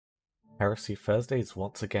Heresy Thursday is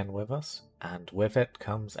once again with us, and with it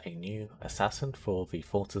comes a new assassin for the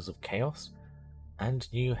Forces of Chaos, and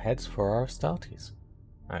new heads for our Astartes.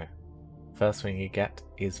 Oh, first thing you get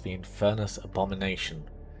is the Infernus Abomination.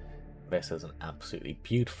 This is an absolutely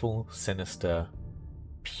beautiful, sinister,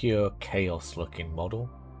 pure chaos looking model.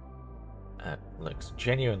 It looks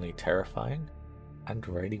genuinely terrifying, and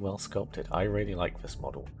really well sculpted. I really like this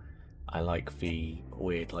model. I like the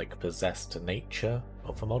weird, possessed nature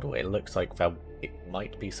of the model. It looks like it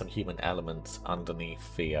might be some human elements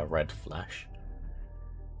underneath the red flesh.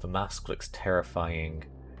 The mask looks terrifying.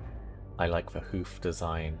 I like the hoof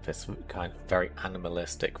design, this kind of very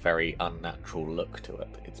animalistic, very unnatural look to it.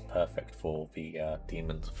 It's perfect for the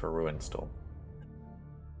demons of the Ruinstorm.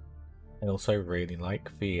 I also really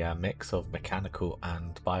like the mix of mechanical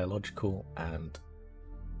and biological and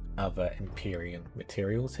other Empyrean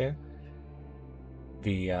materials here.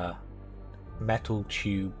 The metal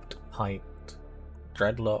tubed piped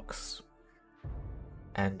dreadlocks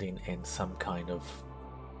ending in some kind of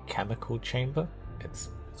chemical chamber. It's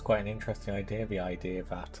quite an interesting idea, the idea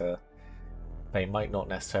that they might not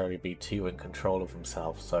necessarily be too in control of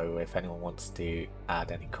themselves, so if anyone wants to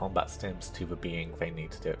add any combat stims to the being, they need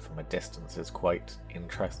to do it from a distance is quite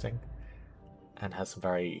interesting, and has some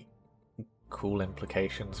very cool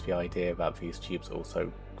implications. The idea that these tubes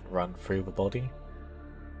also run through the body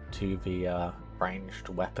to the ranged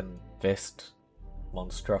weapon fist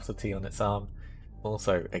monstrosity on its arm.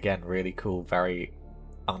 Also, again, really cool, very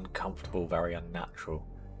uncomfortable, very unnatural,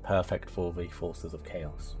 perfect for the Forces of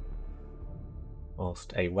Chaos.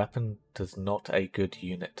 Whilst a weapon does not a good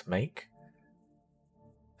unit make,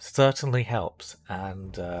 certainly helps,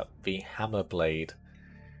 and the hammer blade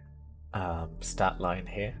stat line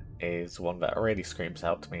here is one that really screams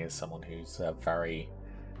out to me as someone who's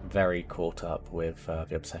very caught up with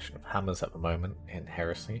the obsession of hammers at the moment in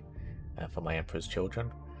Heresy for my Emperor's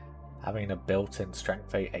Children. Having a built-in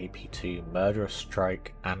Strength 8 AP2 Murderous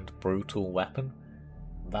Strike and Brutal weapon,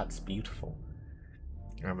 that's beautiful.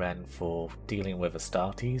 And then for dealing with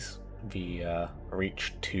Astartes, the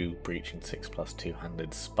Reach 2 Breaching 6 plus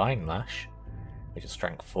 2-handed Spine Lash, which is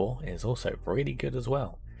Strength 4, is also really good as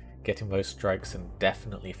well. Getting those strikes in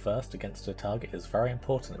definitely first against a target is very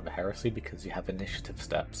important in the Heresy because you have initiative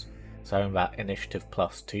steps. So having that initiative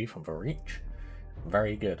plus 2 from the Reach,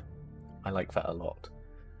 very good. I like that a lot.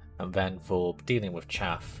 And then for dealing with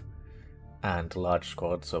chaff and large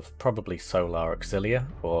squads of probably Solar Auxilia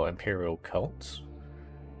or Imperial Cults,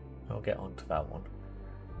 I'll get onto that one.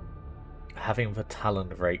 Having the Talon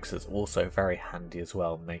Rakes is also very handy as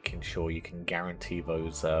well, making sure you can guarantee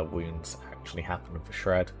those wounds actually happen with the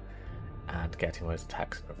Shred, and getting those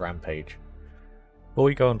attacks in a Rampage. Before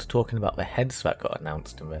we go on to talking about the heads that got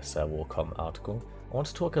announced in this Warcom article, I want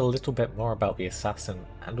to talk a little bit more about the Assassin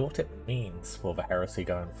and what it means for the Heresy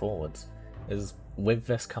going forwards, as with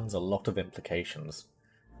this comes a lot of implications.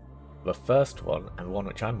 The first one, and one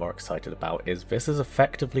which I'm more excited about, is this is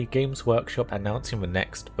effectively Games Workshop announcing the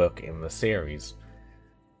next book in the series.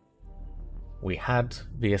 We had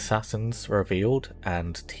the Assassins revealed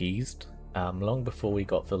and teased long before we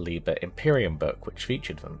got the Liber Imperium book, which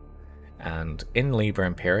featured them. And in Liber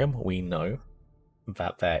Imperium, we know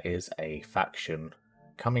that there is a faction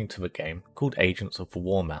coming to the game called Agents of the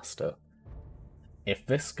War Master. If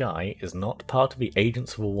this guy is not part of the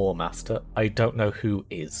Agents of the War Master, I don't know who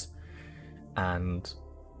is. And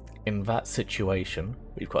in that situation,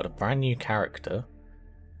 we've got a brand new character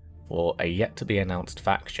for a yet to be announced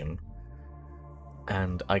faction,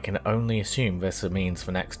 and I can only assume this means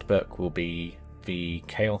the next book will be the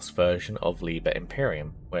Chaos version of Liber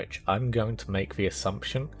Imperium, which I'm going to make the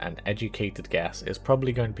assumption, an educated guess, is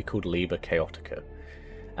probably going to be called Liber Chaotica,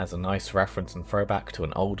 as a nice reference and throwback to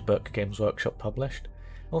an old book Games Workshop published,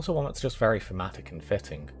 also one that's just very thematic and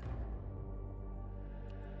fitting.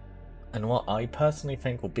 And what I personally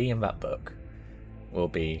think will be in that book will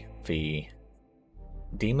be the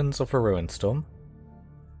Demons of the Ruinstorm,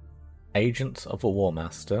 Agents of the War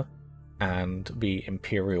Master, and the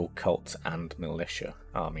Imperial Cults and Militia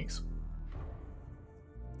armies.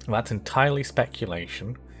 That's entirely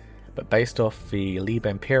speculation, but based off the Liber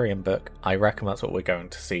Imperium book, I reckon that's what we're going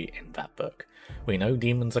to see in that book. We know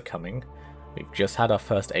demons are coming, we've just had our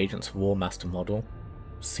first Agents of War Master model,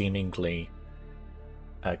 seemingly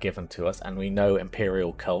given to us, and we know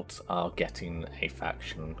Imperial Cults are getting a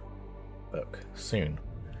faction book soon.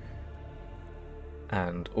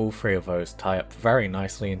 And all three of those tie up very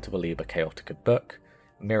nicely into the Liber Chaotica book,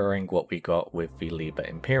 mirroring what we got with the Liber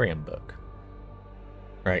Imperium book.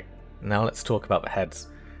 Right, now let's talk about the heads.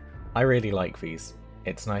 I really like these.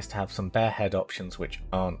 It's nice to have some bare head options which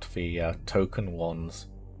aren't the token ones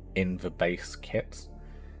in the base kits.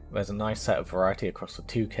 There's a nice set of variety across the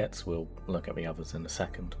 2 kits, we'll look at the others in a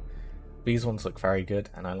second. These ones look very good,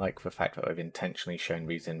 and I like the fact that they've intentionally shown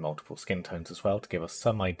these in multiple skin tones as well to give us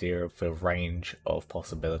some idea of the range of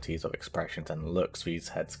possibilities of expressions and looks these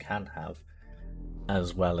heads can have,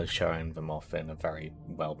 as well as showing them off in a very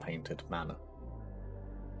well painted manner.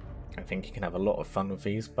 I think you can have a lot of fun with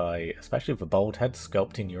these by, especially with the bold head,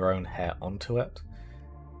 sculpting your own hair onto it.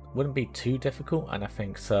 Wouldn't be too difficult, and I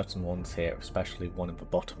think certain ones here, especially one in the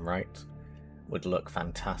bottom right, would look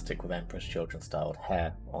fantastic with Emperor's Children styled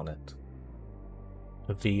hair on it.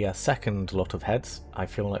 The second lot of heads, I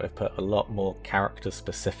feel like they've put a lot more character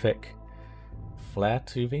specific flair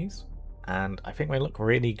to these, and I think they look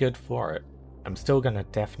really good for it. I'm still going to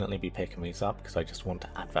definitely be picking these up because I just want to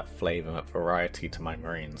add that flavour and that variety to my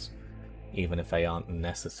Marines, even if they aren't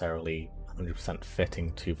necessarily 100%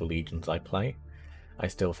 fitting to the legions I play. I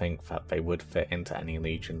still think that they would fit into any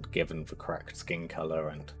legion given the correct skin colour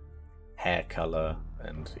and hair colour,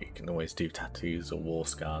 and you can always do tattoos or war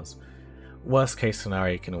scars. Worst case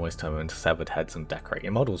scenario, you can always turn them into severed heads and decorate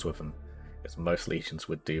your models with them, because most legions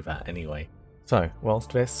would do that anyway. So,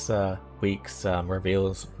 whilst this week's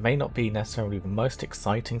reveals may not be necessarily the most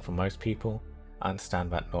exciting for most people, I understand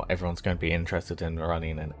that not everyone's going to be interested in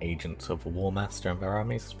running an Agents of the War Master in their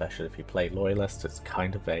armies, especially if you play Loyalists. It's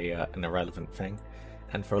kind of an irrelevant thing,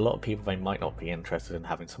 and for a lot of people they might not be interested in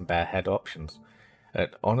having some bare head options.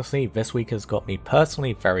 Honestly, this week has got me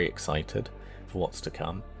personally very excited for what's to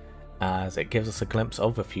come, as it gives us a glimpse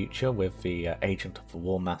of the future with the Agent of the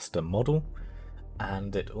War Master model,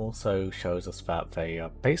 and it also shows us that they are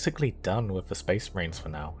basically done with the Space Marines for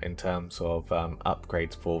now in terms of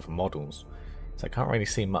upgrades for the models. So I can't really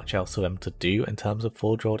see much else for them to do in terms of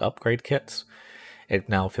Forge World upgrade kits. It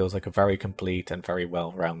now feels like a very complete and very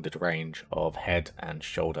well-rounded range of head and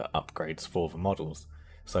shoulder upgrades for the models.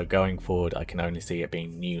 So going forward I can only see it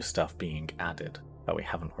being new stuff being added that we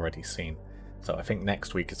haven't already seen. So I think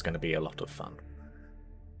next week is going to be a lot of fun.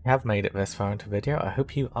 If you have made it this far into the video, I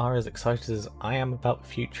hope you are as excited as I am about the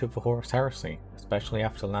future of the Horus Heresy, especially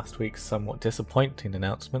after last week's somewhat disappointing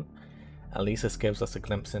announcement. At least this gives us a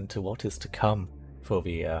glimpse into what is to come for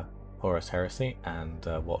the Horus Heresy and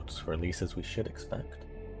what releases we should expect.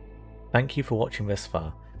 Thank you for watching this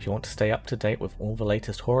far. If you want to stay up to date with all the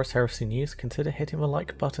latest Horus Heresy news, consider hitting the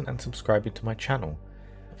like button and subscribing to my channel.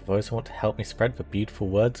 For those who want to help me spread the beautiful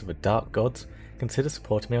words of the Dark Gods, consider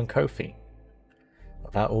supporting me on Ko-fi.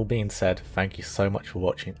 With that all being said, thank you so much for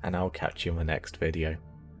watching, and I'll catch you in the next video.